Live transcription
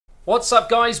What's up,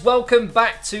 guys? Welcome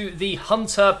back to the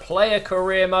Hunter player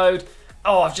career mode.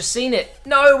 Oh, I've just seen it.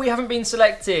 No, we haven't been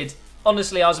selected.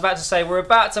 Honestly, I was about to say we're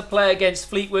about to play against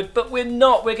Fleetwood, but we're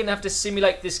not. We're going to have to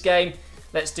simulate this game.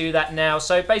 Let's do that now.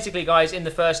 So basically, guys, in the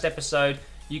first episode,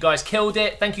 you guys killed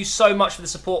it. Thank you so much for the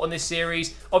support on this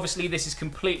series. Obviously, this is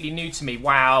completely new to me.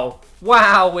 Wow.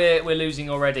 Wow, we're losing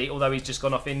already, although he's just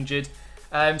gone off injured.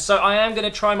 So I am going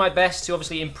to try my best to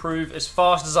obviously improve as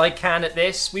fast as I can at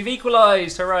this. We've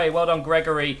equalised. Hooray. Well done,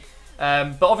 Gregory.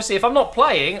 But obviously, if I'm not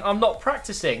playing, I'm not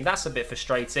practicing. That's a bit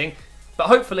frustrating. But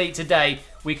hopefully today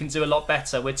we can do a lot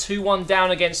better. We're 2-1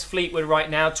 down against Fleetwood right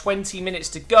now. 20 minutes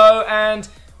to go. And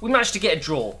we managed to get a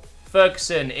draw.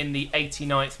 Ferguson in the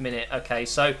 89th minute. Okay,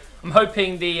 so I'm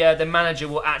hoping the manager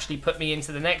will actually put me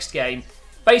into the next game.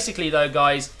 Basically, though,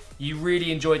 guys, you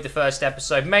really enjoyed the first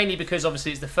episode, mainly because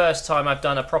obviously it's the first time I've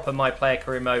done a proper My Player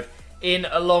Career mode in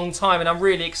a long time, and I'm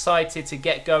really excited to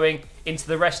get going into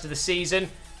the rest of the season.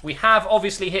 We have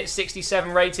obviously hit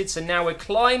 67 rated, so now we're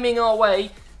climbing our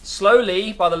way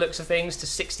slowly, by the looks of things, to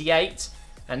 68.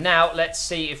 And now let's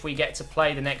see if we get to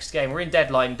play the next game. We're in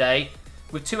deadline day.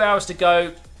 With 2 hours to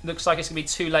go, looks like it's going to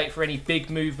be too late for any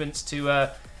big movements to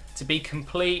be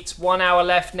complete. 1 hour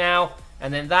left now.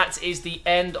 And then that is the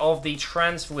end of the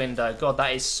transfer window. God,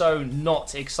 that is so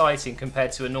not exciting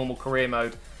compared to a normal career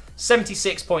mode.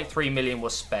 76.3 million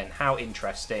was spent. How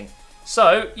interesting.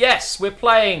 So, yes, we're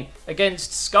playing against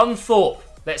Scunthorpe.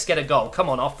 Let's get a goal. Come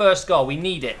on, our first goal. We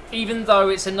need it. Even though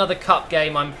it's another cup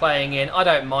game I'm playing in, I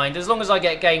don't mind. As long as I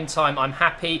get game time, I'm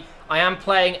happy. I am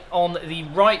playing on the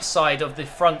right side of the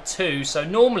front two. So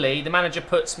normally, the manager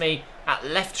puts me at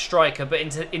left striker. But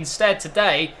instead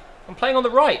today, I'm playing on the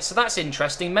right, so that's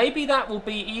interesting. Maybe that will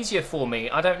be easier for me.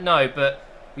 I don't know, but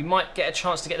we might get a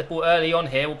chance to get the ball early on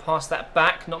here. We'll pass that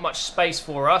back. Not much space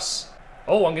for us.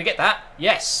 Oh, I'm going to get that.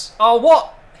 Yes. Oh,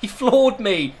 what? He floored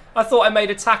me. I thought I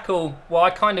made a tackle. Well, I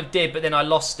kind of did, but then I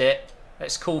lost it.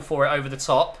 Let's call for it over the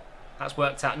top. That's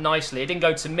worked out nicely. It didn't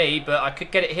go to me, but I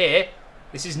could get it here.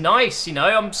 This is nice, you know.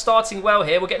 I'm starting well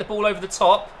here. We'll get the ball over the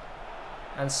top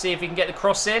and see if we can get the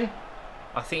cross in.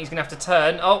 I think he's going to have to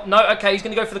turn. Oh, no, okay, he's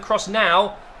going to go for the cross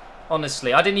now.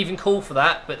 Honestly, I didn't even call for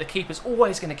that, but the keeper's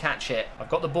always going to catch it. I've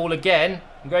got the ball again.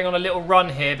 I'm going on a little run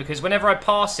here because whenever I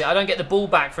pass it, I don't get the ball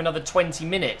back for another 20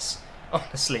 minutes.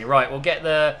 Honestly, right, we'll get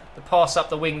the pass up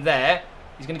the wing there.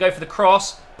 He's going to go for the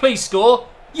cross. Please score.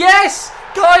 Yes!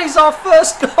 Guys, our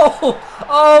first goal!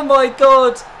 Oh, my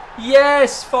God.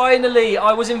 Yes, finally.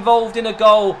 I was involved in a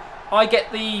goal. I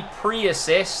get the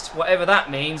pre-assist, whatever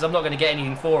that means. I'm not going to get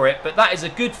anything for it, but that is a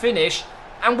good finish.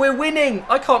 And we're winning.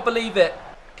 I can't believe it.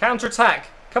 Counter-attack.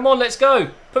 Come on, let's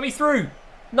go. Put me through.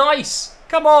 Nice.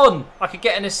 Come on. I could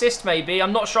get an assist maybe.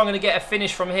 I'm not sure I'm going to get a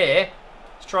finish from here.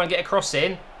 Let's try and get a cross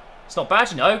in. It's not bad,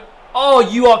 you know. Oh,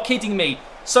 you are kidding me.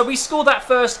 So we scored that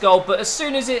first goal, but as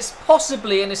soon as it's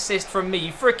possibly an assist from me,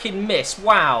 you freaking miss.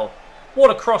 Wow.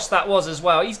 What a cross that was as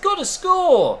well. He's got to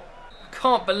score.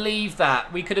 Can't believe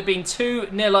that. We could have been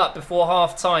 2-0 up before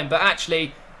half-time, but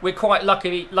actually we're quite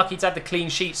lucky to have the clean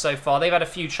sheet so far. They've had a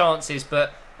few chances,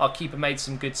 but our keeper made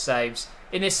some good saves.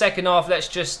 In this second half, let's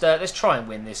try and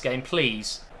win this game,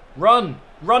 please. Run,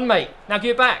 mate. Now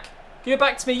give it back. Give it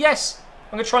back to me. Yes.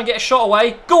 I'm going to try and get a shot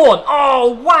away. Go on. Oh,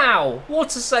 wow.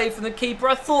 What a save from the keeper.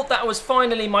 I thought that was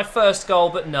finally my first goal,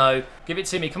 but no. Give it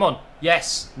to me. Come on.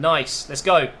 Yes. Nice. Let's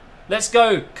go. Let's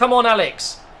go. Come on,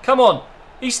 Alex. Come on.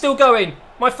 He's still going.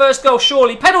 My first goal,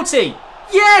 surely. Penalty!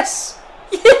 Yes!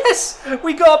 Yes!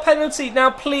 We got a penalty.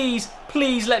 Now, please,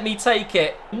 please let me take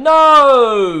it.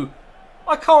 No!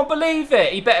 I can't believe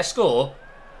it. He better score.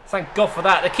 Thank God for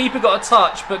that. The keeper got a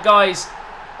touch, but guys,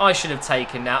 I should have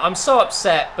taken that. I'm so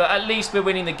upset, but at least we're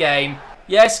winning the game.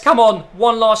 Yes, come on.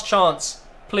 One last chance.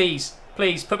 Please,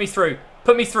 please, put me through.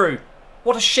 Put me through.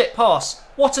 What a shit pass.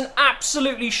 What an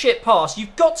absolutely shit pass.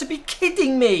 You've got to be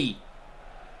kidding me.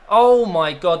 Oh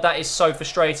my God, that is so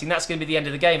frustrating. That's going to be the end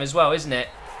of the game as well, isn't it?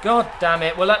 God damn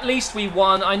it. Well, at least we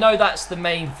won. I know that's the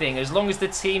main thing, as long as the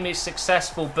team is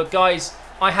successful. But guys,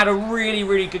 I had a really,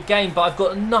 really good game, but I've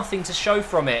got nothing to show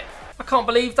from it. I can't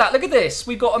believe that. Look at this.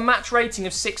 We've got a match rating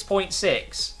of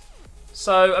 6.6.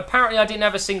 So apparently I didn't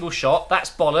have a single shot. That's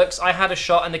bollocks. I had a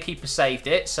shot and the keeper saved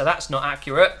it, so that's not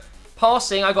accurate.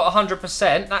 Passing, I got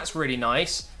 100%. That's really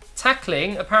nice.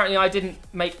 Tackling, apparently I didn't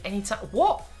make any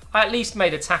What? I at least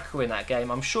made a tackle in that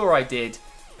game. I'm sure I did.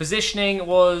 Positioning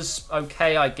was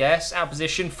okay, I guess. Out of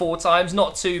position 4 times.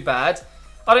 Not too bad.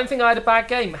 I don't think I had a bad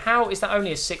game. How is that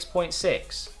only a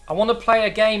 6.6? I want to play a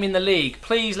game in the league.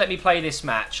 Please let me play this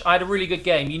match. I had a really good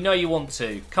game. You know you want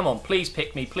to. Come on, please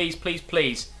pick me. Please, please,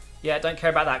 please. Yeah, don't care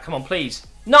about that. Come on, please.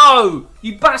 No!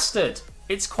 You bastard!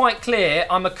 It's quite clear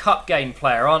I'm a cup game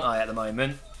player, aren't I, at the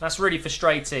moment? That's really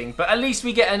frustrating. But at least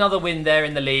we get another win there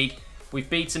in the league. We've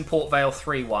beaten Port Vale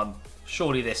 3-1.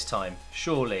 Surely this time.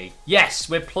 Surely. Yes,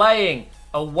 we're playing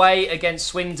away against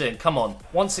Swindon. Come on.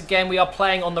 Once again, we are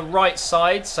playing on the right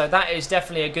side. So that is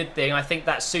definitely a good thing. I think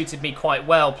that suited me quite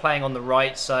well, playing on the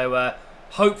right. So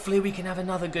hopefully we can have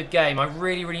another good game. I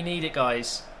really, really need it,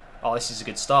 guys. Oh, this is a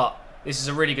good start. This is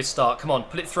a really good start. Come on,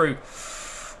 put it through.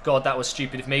 God, that was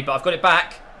stupid of me, but I've got it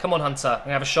back. Come on, Hunter. I'm going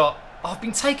to have a shot. Oh, I've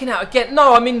been taken out again.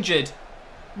 No, I'm injured.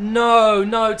 No,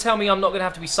 no, tell me I'm not going to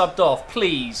have to be subbed off,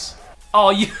 please. Oh,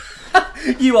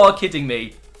 you are kidding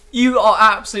me. You are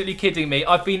absolutely kidding me.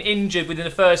 I've been injured within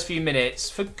the first few minutes.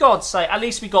 For God's sake, at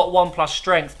least we got 1+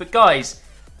 strength. But guys,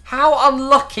 how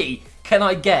unlucky can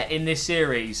I get in this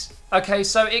series? Okay,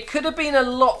 so it could have been a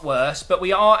lot worse, but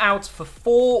we are out for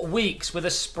 4 weeks with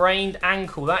a sprained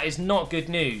ankle. That is not good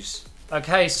news.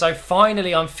 Okay, so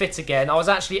finally I'm fit again. I was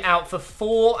actually out for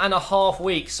 4.5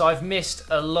 weeks, so I've missed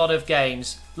a lot of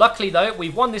games. Luckily though,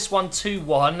 we've won this one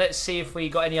 2-1. Let's see if we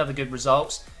got any other good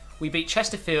results. We beat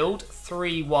Chesterfield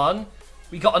 3-1.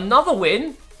 We got another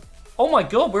win. Oh my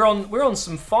God, we're on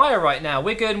some fire right now.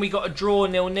 We're good, and we got a draw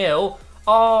 0-0.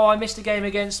 Oh, I missed a game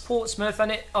against Portsmouth,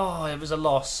 and it was a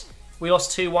loss. We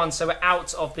lost 2-1, so we're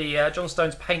out of the John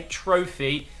Stones Paint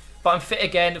Trophy. But I'm fit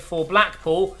again for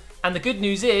Blackpool. And the good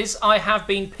news is I have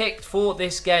been picked for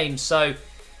this game. So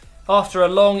after a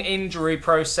long injury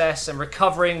process and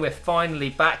recovering, we're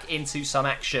finally back into some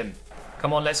action.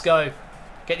 Come on, let's go.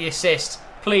 Get the assist.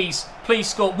 Please, please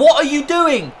score. What are you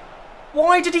doing?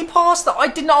 Why did he pass that? I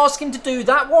didn't ask him to do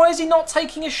that. Why is he not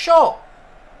taking a shot?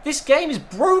 This game is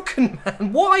broken,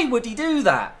 man. Why would he do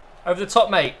that? Over the top,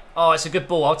 mate. Oh, it's a good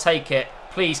ball. I'll take it.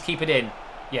 Please keep it in.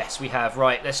 Yes, we have.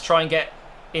 Right, let's try and get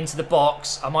into the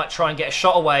box. I might try and get a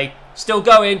shot away. Still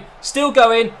going. Still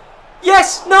going.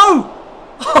 Yes! No!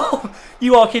 Oh,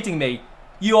 you are kidding me.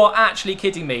 You are actually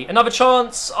kidding me. Another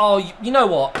chance. Oh, you know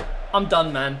what? I'm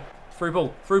done, man. Through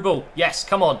ball. Through ball. Yes,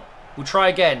 come on. We'll try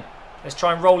again. Let's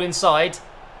try and roll inside.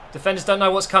 Defenders don't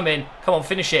know what's coming. Come on,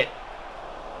 finish it.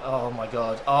 Oh, my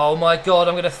God. Oh, my God.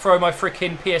 I'm going to throw my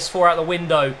freaking PS4 out the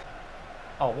window.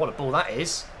 Oh, what a ball that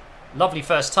is. Lovely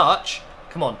first touch.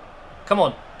 Come on. Come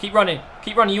on. Keep running.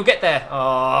 Keep running. You'll get there.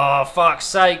 Oh, fuck's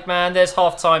sake, man. There's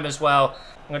half time as well.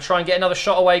 I'm going to try and get another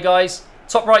shot away, guys.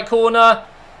 Top right corner.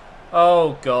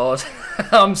 Oh, God.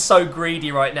 I'm so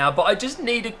greedy right now, but I just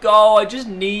need a goal. I just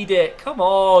need it. Come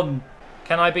on.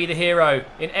 Can I be the hero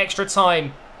in extra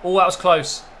time? Oh, that was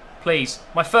close. Please.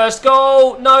 My first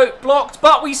goal. No, blocked,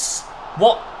 but we...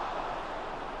 What?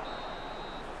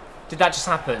 Did that just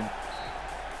happen?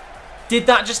 Did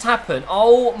that just happen?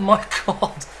 Oh, my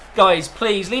God. Guys,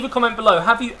 please leave a comment below.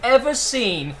 Have you ever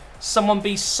seen someone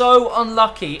be so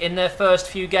unlucky in their first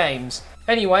few games?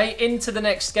 Anyway, into the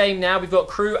next game now. We've got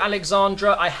Crewe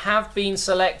Alexandra. I have been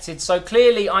selected. So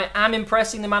clearly I am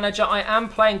impressing the manager. I am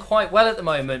playing quite well at the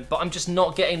moment, but I'm just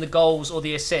not getting the goals or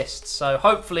the assists. So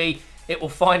hopefully it will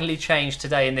finally change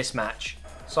today in this match.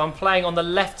 So I'm playing on the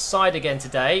left side again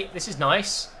today. This is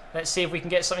nice. Let's see if we can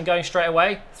get something going straight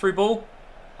away. Through ball.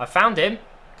 I found him.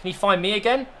 Can he find me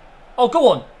again? Oh, go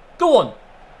on. Go on.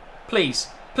 Please.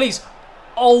 Please.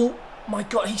 Oh, my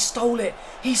God. He stole it.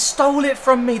 He stole it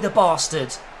from me, the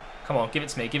bastard. Come on. Give it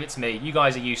to me. Give it to me. You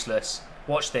guys are useless.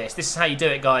 Watch this. This is how you do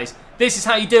it, guys. This is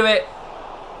how you do it.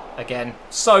 Again.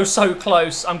 So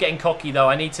close. I'm getting cocky, though.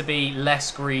 I need to be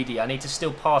less greedy. I need to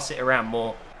still pass it around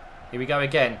more. Here we go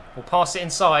again. We'll pass it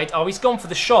inside. Oh, he's gone for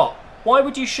the shot. Why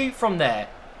would you shoot from there?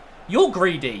 You're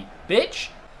greedy, bitch.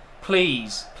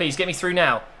 Please. Please, get me through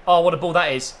now. Oh, what a ball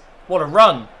that is. What a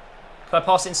run. Can I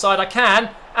pass it inside? I can.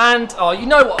 And, oh, you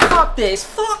know what? Fuck this.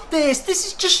 Fuck this. This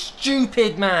is just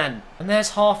stupid, man. And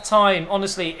there's half time.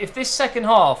 Honestly, if this second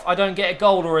half I don't get a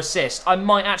goal or assist, I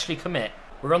might actually commit.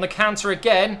 We're on the counter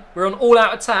again. We're on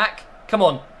all-out attack. Come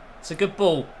on. It's a good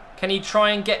ball. Can he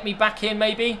try and get me back in,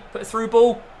 maybe? Put a through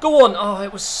ball. Go on. Oh,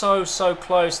 it was so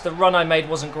close. The run I made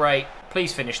wasn't great.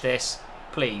 Please finish this.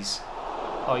 Please.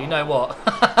 Oh, you know what?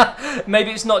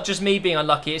 Maybe it's not just me being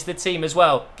unlucky, it's the team as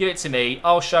well. Give it to me.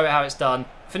 I'll show it how it's done.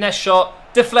 Finesse shot.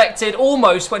 Deflected.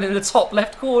 Almost went in the top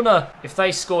left corner. If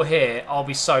they score here, I'll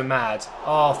be so mad.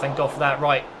 Oh, thank God for that.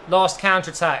 Right. Last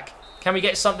counter-attack. Can we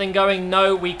get something going?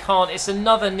 No, we can't. It's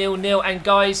another 0-0. And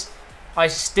guys, I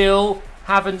still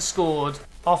haven't scored.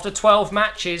 After 12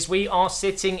 matches, we are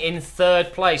sitting in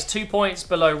third place, 2 points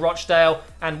below Rochdale,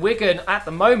 and Wigan at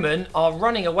the moment are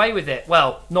running away with it.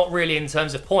 Well, not really in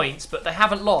terms of points, but they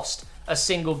haven't lost a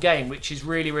single game, which is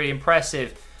really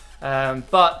impressive.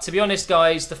 But to be honest,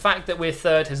 guys, the fact that we're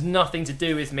third has nothing to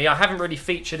do with me. I haven't really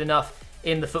featured enough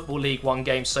in the Football League One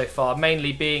game so far,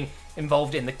 mainly being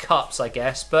involved in the cups, I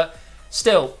guess. But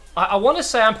still, I want to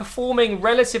say I'm performing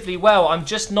relatively well. I'm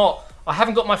just not... I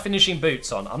haven't got my finishing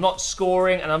boots on. I'm not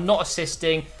scoring and I'm not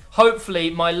assisting. Hopefully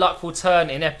my luck will turn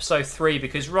in episode 3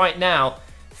 because right now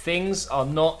things are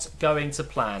not going to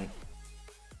plan.